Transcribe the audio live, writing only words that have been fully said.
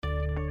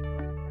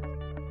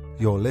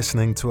You're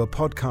listening to a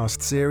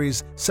podcast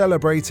series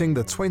celebrating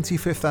the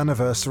 25th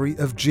anniversary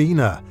of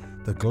GINA,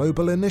 the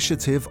Global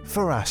Initiative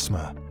for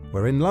Asthma.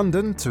 We're in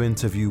London to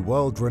interview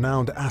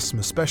world-renowned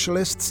asthma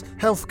specialists,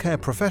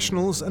 healthcare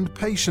professionals and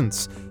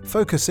patients,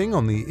 focusing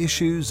on the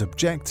issues,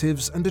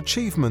 objectives and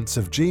achievements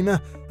of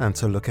GINA and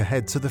to look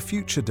ahead to the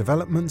future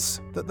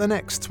developments that the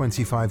next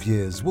 25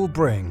 years will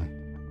bring.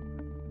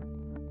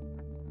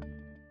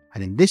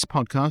 And in this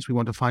podcast, we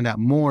want to find out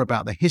more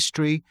about the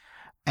history,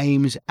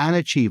 aims and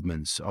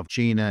achievements of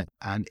GINA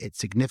and its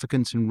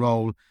significance and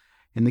role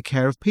in the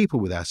care of people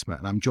with asthma.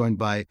 And I'm joined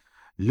by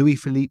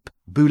Louis-Philippe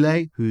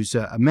Boulet, who's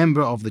a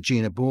member of the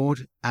GINA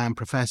board and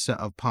professor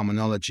of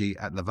pulmonology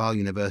at Laval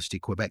University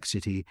Quebec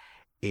City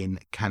in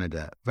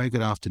Canada. Very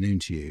good afternoon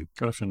to you.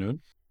 Good afternoon.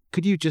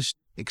 Could you just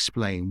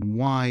explain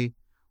why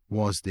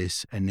was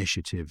this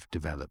initiative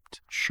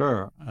developed?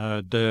 Sure.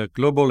 The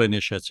Global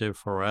Initiative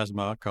for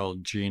Asthma,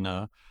 called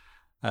GINA,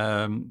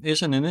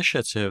 is an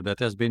initiative that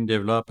has been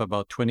developed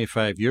about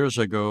 25 years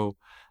ago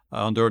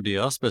under the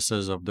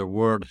auspices of the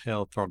World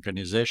Health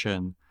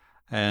Organization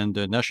and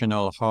the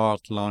National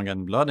Heart, Lung,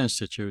 and Blood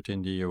Institute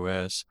in the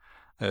U.S.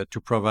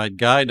 To provide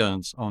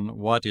guidance on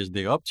what is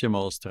the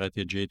optimal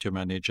strategy to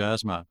manage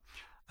asthma.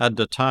 At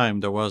the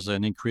time, there was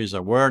an increased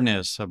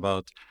awareness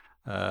about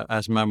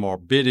asthma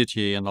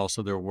morbidity, and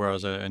also there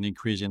was an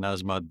increase in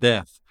asthma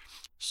death.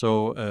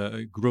 So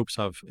groups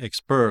of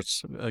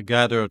experts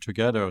gathered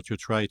together to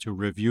try to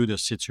review the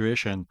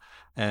situation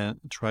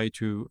and try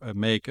to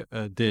make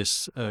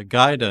this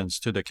guidance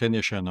to the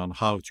clinician on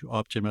how to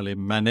optimally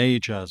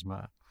manage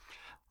asthma.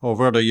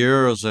 Over the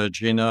years,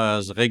 GINA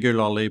has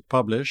regularly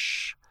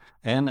published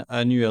and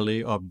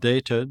annually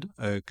updated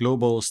a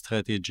global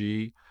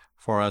strategy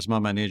for asthma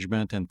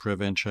management and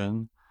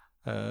prevention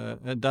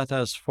that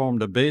has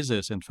formed the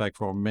basis, in fact,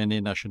 for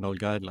many national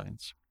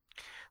guidelines.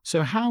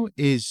 So how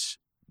is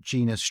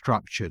GINA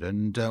structured,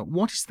 and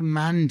what is the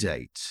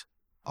mandate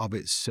of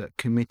its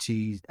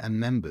committee and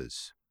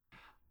members?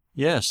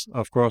 Yes,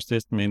 of course,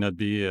 this may not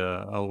be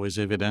always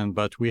evident,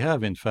 but we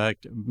have, in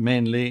fact,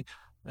 mainly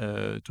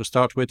to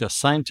start with a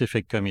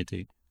scientific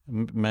committee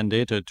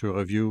mandated to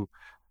review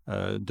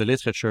the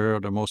literature,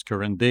 the most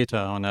current data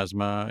on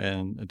asthma,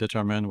 and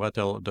determine what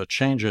are the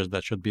changes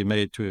that should be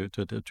made to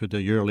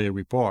the yearly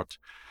report.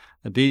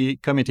 The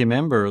committee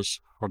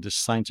members for this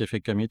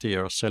scientific committee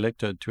are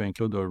selected to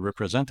include a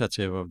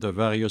representative of the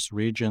various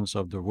regions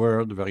of the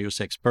world,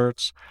 various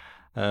experts,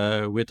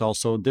 with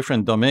also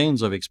different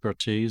domains of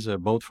expertise,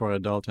 both for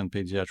adult and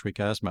pediatric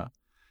asthma.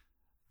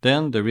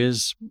 Then there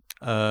is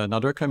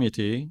another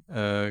committee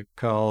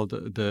called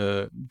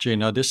the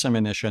GINA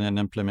Dissemination and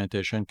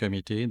Implementation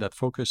Committee that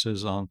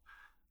focuses on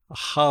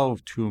how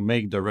to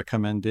make the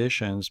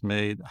recommendations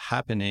made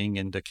happening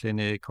in the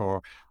clinic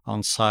or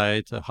on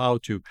site, how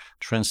to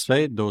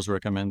translate those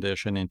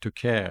recommendations into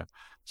care.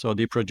 So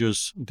they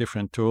produce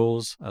different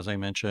tools, as I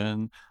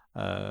mentioned.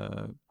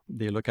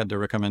 They look at the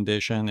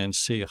recommendation and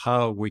see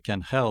how we can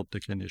help the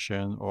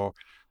clinician or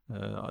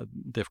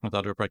different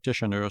other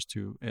practitioners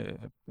to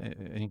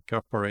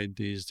incorporate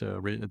these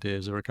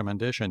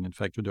recommendations, in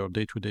fact, to their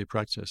day-to-day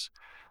practice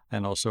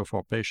and also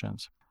for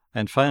patients.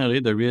 And finally,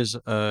 there is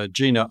a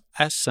GINA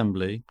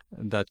Assembly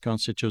that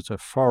constitutes a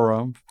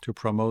forum to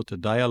promote a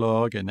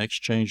dialogue and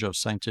exchange of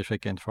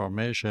scientific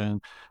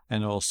information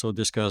and also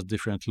discuss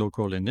different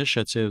local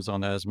initiatives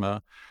on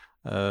asthma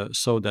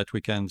so that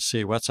we can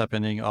see what's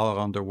happening all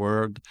around the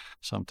world.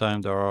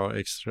 Sometimes there are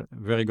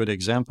very good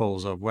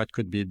examples of what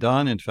could be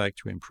done, in fact,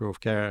 to improve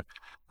care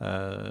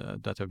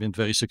that have been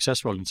very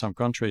successful in some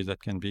countries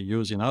that can be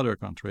used in other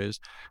countries.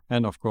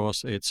 And of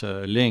course, it's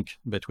a link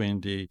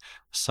between the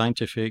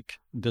scientific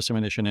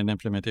dissemination and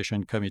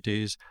implementation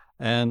committees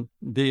and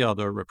the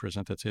other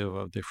representative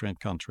of different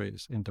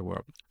countries in the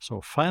world.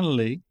 So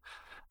finally,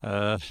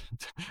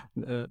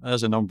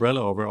 as an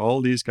umbrella over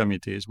all these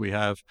committees, we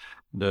have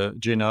the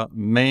GINA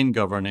main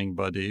governing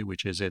body,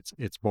 which is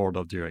its board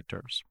of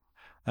directors.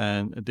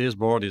 And this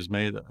board is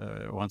made,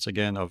 once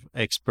again, of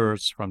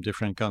experts from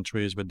different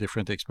countries with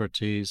different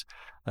expertise,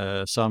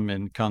 some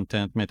in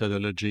content,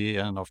 methodology,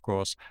 and, of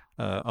course,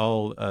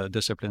 all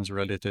disciplines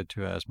related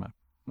to asthma.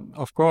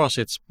 Of course,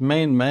 its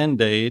main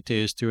mandate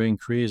is to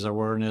increase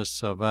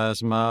awareness of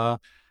asthma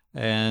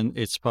and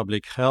its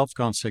public health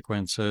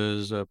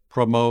consequences,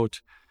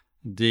 promote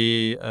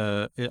the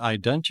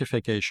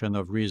identification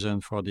of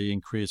reason for the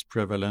increased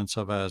prevalence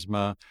of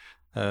asthma,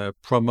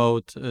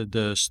 promote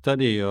the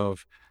study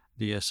of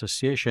the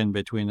association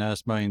between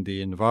asthma and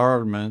the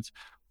environment,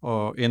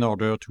 or in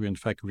order to, in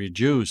fact,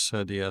 reduce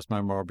the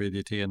asthma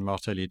morbidity and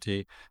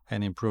mortality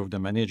and improve the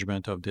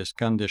management of this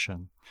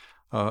condition.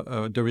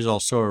 There is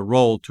also a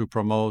role to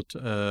promote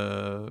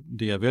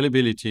the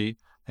availability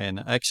and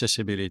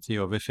accessibility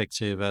of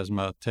effective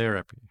asthma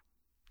therapy.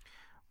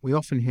 We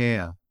often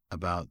hear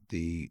about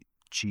the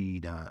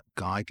GINA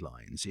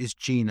guidelines. Is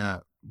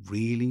GINA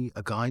really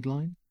a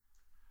guideline?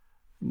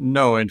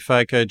 No, in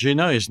fact,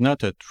 GINA is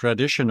not a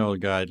traditional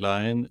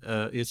guideline.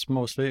 It's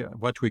mostly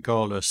what we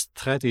call a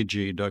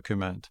strategy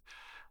document.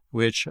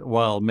 which,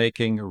 while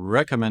making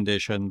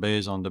recommendation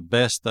based on the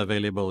best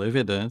available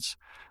evidence,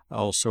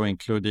 also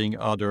including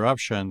other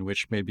options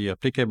which may be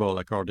applicable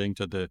according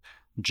to the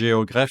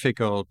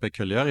geographical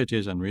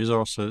peculiarities and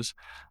resources,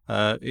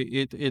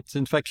 it's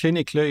in fact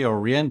clinically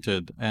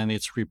oriented, and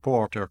its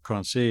reports are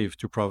conceived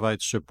to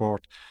provide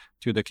support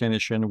to the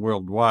clinician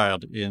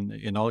worldwide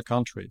in all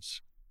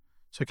countries.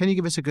 So can you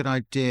give us a good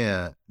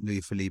idea,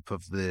 Louis-Philippe,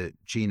 of the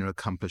GINA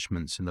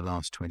accomplishments in the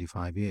last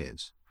 25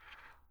 years?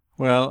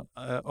 Well,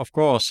 of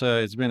course,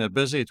 it's been a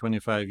busy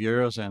 25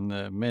 years,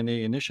 and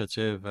many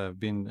initiatives have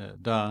been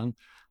done.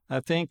 I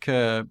think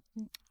the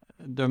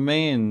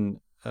main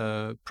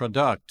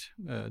product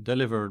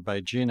delivered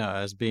by GINA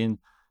has been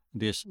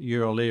this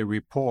yearly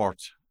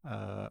report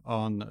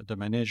on the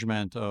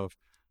management of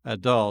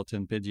adult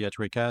and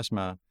pediatric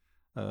asthma.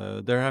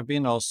 There have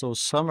been also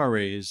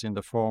summaries in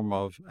the form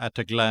of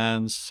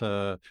at-a-glance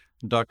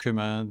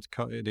document,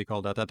 they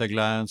call that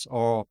at-a-glance,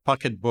 or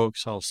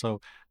pocketbooks also,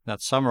 that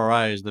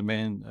summarize the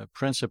main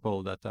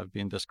principle that have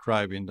been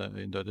described in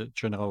the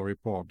general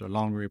report, the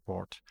long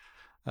report.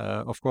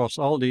 Of course,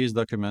 all these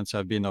documents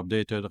have been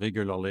updated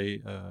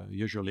regularly,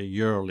 usually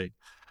yearly.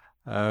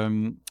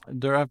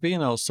 There have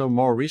been also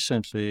more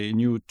recently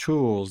new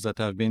tools that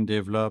have been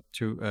developed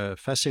to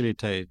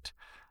facilitate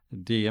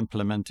the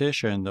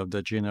implementation of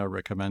the GINA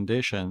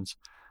recommendations.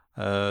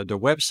 The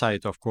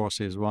website, of course,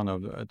 is one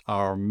of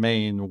our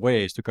main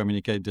ways to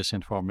communicate this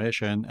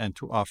information and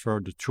to offer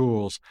the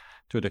tools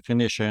to the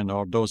clinician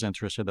or those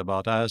interested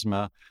about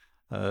asthma.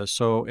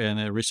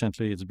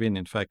 Recently it's been,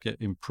 in fact,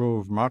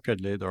 improved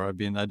markedly. There have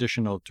been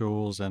additional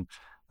tools, and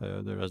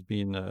there has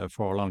been,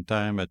 for a long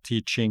time, a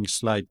teaching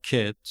slide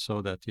kit,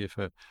 so that if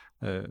a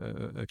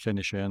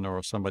clinician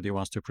or somebody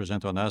wants to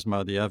present on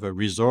asthma, they have a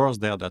resource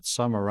there that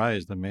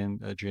summarizes the main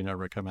GINA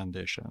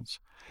recommendations.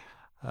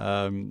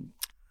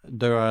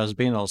 There has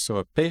been also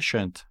a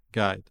patient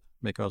guide,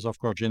 because, of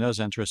course, GINA is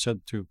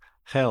interested to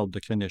help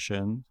the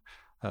clinician,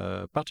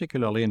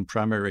 particularly in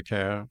primary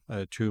care,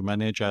 to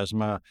manage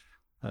asthma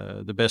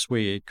the best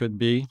way it could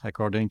be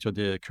according to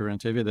the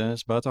current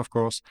evidence. But, of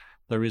course,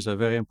 there is a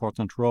very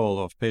important role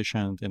of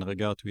patient in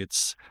regard to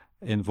its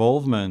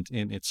involvement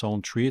in its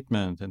own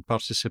treatment and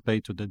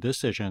participate to the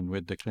decision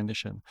with the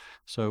clinician.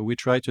 So we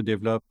try to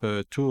develop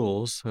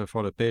tools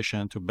for the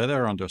patient to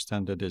better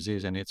understand the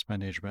disease and its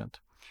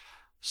management.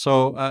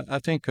 So I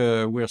think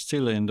we're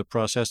still in the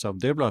process of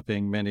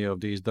developing many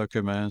of these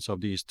documents,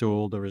 of these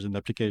tools. There is an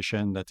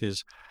application that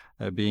is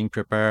being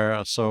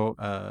prepared. So,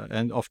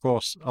 and of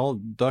course, all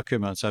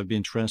documents have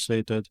been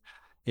translated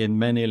in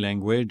many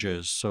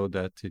languages so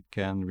that it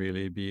can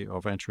really be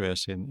of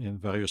interest in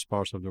various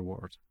parts of the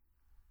world.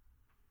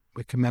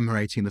 We're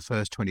commemorating the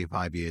first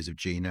 25 years of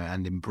GINA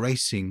and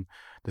embracing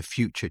the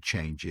future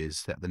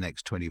changes that the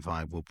next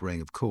 25 will bring,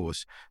 of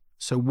course.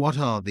 So what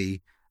are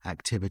the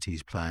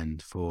activities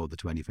planned for the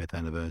 25th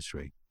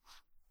anniversary?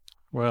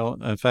 Well,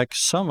 in fact,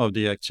 some of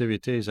the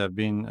activities have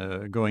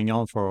been going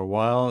on for a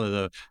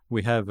while.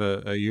 We have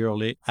a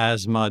yearly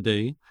asthma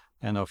day,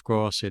 and of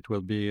course it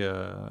will be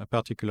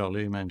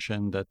particularly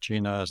mentioned that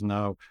GINA has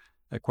now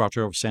a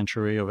quarter of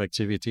century of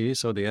activity.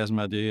 So the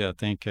asthma day, I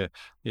think,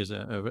 is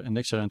an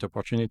excellent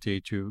opportunity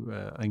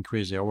to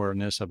increase the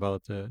awareness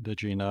about the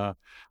GINA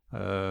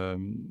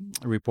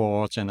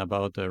reports and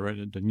about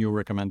the new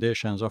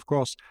recommendations. Of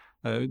course,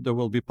 there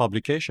will be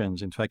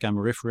publications. In fact, I'm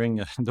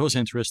referring those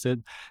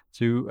interested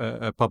to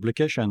a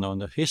publication on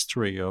the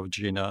history of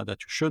GINA that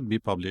should be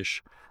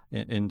published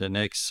in the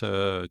next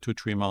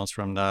 2-3 months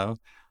from now.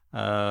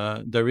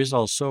 There is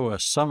also a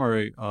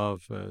summary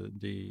of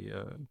the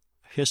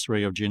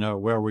history of GINA,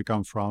 where we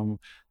come from,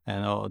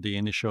 and all the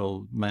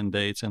initial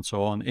mandates and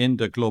so on in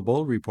the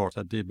global report,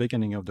 at the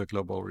beginning of the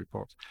global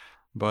report.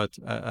 But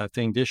I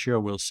think this year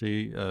we'll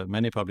see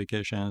many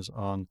publications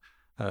on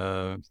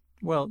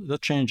the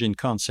change in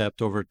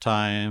concept over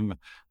time,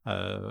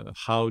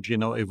 how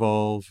GINA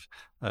evolved,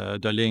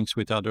 the links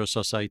with other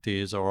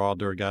societies or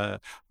other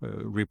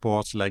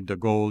reports like the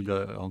GOLD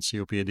on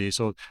COPD.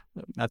 So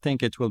I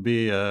think it will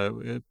be,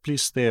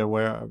 please stay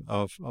aware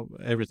of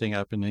everything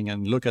happening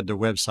and look at the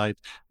website.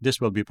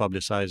 This will be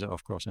publicized,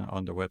 of course,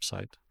 on the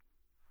website.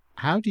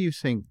 How do you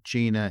think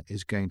GINA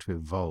is going to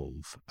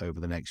evolve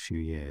over the next few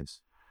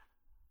years?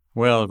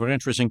 Well, very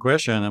interesting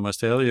question. I must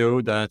tell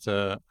you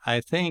that I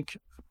think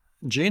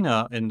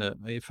GINA,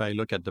 if I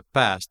look at the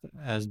past,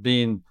 has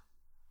been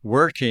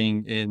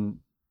working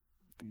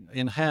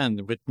in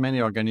hand with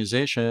many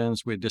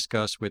organizations. We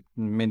discussed with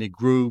many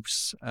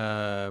groups,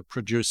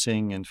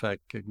 producing, in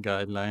fact,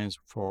 guidelines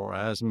for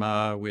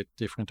asthma with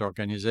different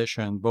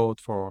organizations, both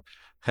for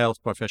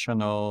health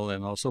professionals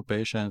and also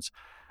patients.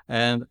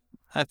 And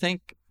I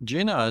think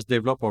GINA has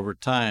developed over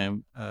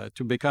time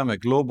to become a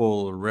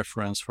global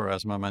reference for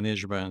asthma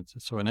management,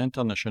 so an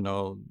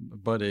international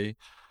body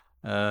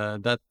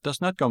that does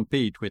not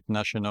compete with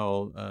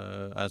national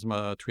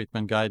asthma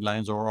treatment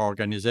guidelines or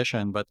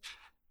organization, but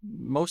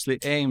mostly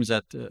aims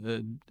at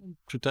to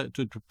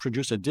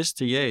produce a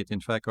distillate, in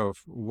fact,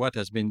 of what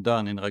has been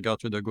done in regard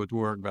to the good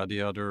work by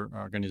the other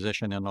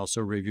organization, and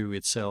also review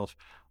itself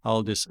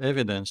all this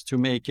evidence to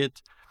make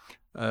it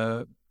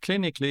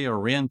clinically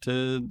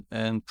oriented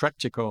and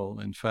practical,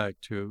 in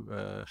fact,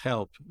 to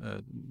help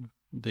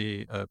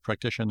the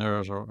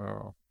practitioners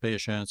or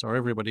patients or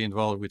everybody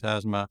involved with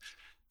asthma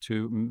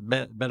to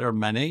better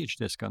manage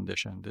this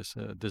condition, this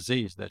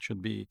disease that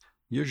should be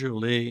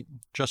usually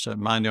just a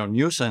minor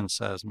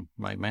nuisance, as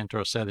my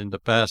mentor said in the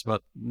past,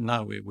 but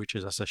now which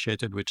is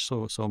associated with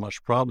so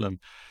much problem.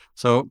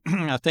 So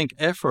I think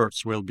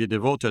efforts will be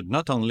devoted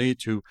not only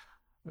to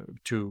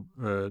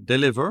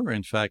deliver,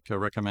 in fact, a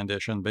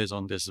recommendation based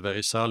on this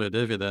very solid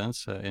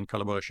evidence in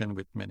collaboration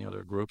with many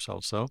other groups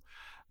also,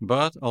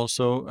 but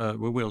also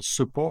we will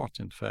support,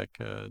 in fact,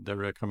 the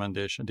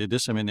recommendation, the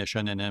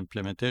dissemination and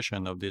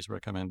implementation of this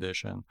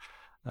recommendation.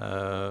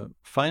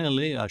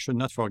 Finally, I should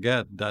not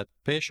forget that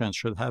patients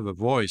should have a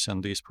voice in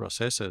these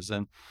processes,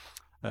 and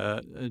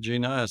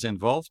GINA has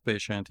involved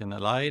patients in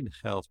allied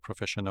health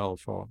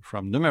professionals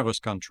from numerous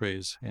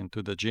countries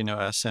into the GINA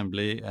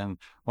assembly, and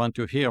want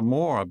to hear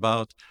more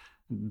about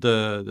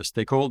the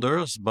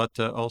stakeholders, but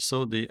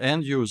also the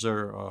end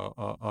user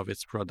of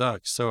its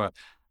products. So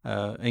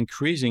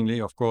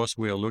increasingly, of course,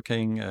 we are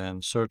looking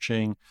and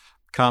searching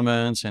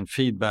comments and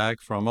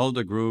feedback from all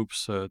the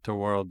groups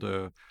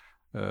toward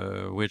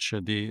which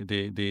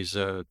these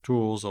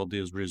tools or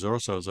these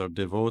resources are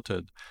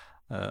devoted.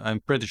 I'm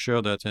pretty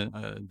sure that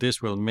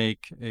this will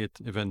make it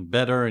even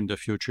better in the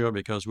future,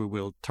 because we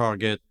will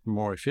target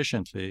more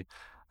efficiently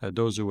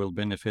those who will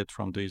benefit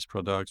from these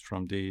products,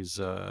 from these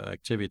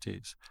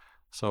activities.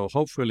 So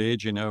hopefully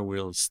GINA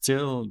will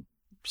still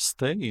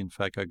stay, in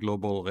fact, a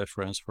global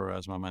reference for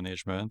asthma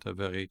management, a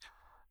very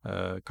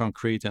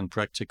concrete and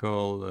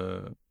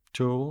practical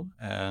tool.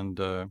 And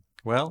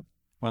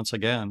once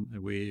again,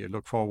 we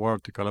look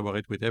forward to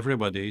collaborate with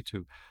everybody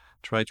to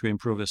try to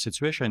improve the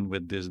situation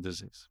with this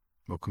disease.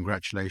 Well,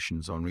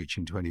 congratulations on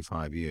reaching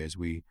 25 years.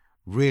 We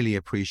really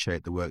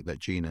appreciate the work that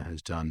GINA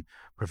has done.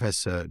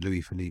 Professor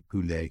Louis-Philippe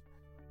Boulet,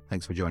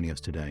 thanks for joining us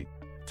today.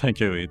 Thank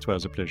you. It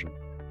was a pleasure.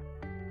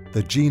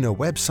 The GINA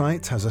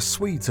website has a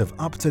suite of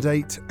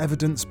up-to-date,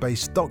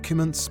 evidence-based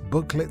documents,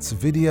 booklets,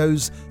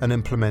 videos, an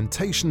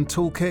implementation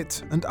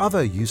toolkit, and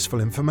other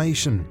useful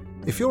information.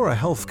 If you're a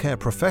healthcare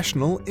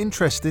professional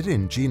interested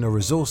in GINA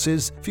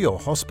resources for your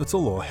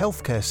hospital or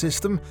healthcare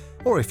system,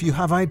 or if you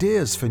have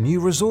ideas for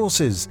new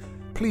resources,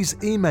 please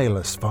email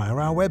us via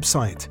our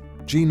website,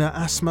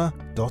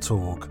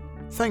 ginaasthma.org.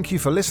 Thank you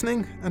for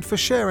listening and for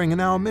sharing in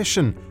our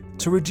mission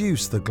to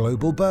reduce the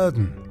global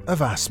burden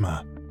of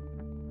asthma.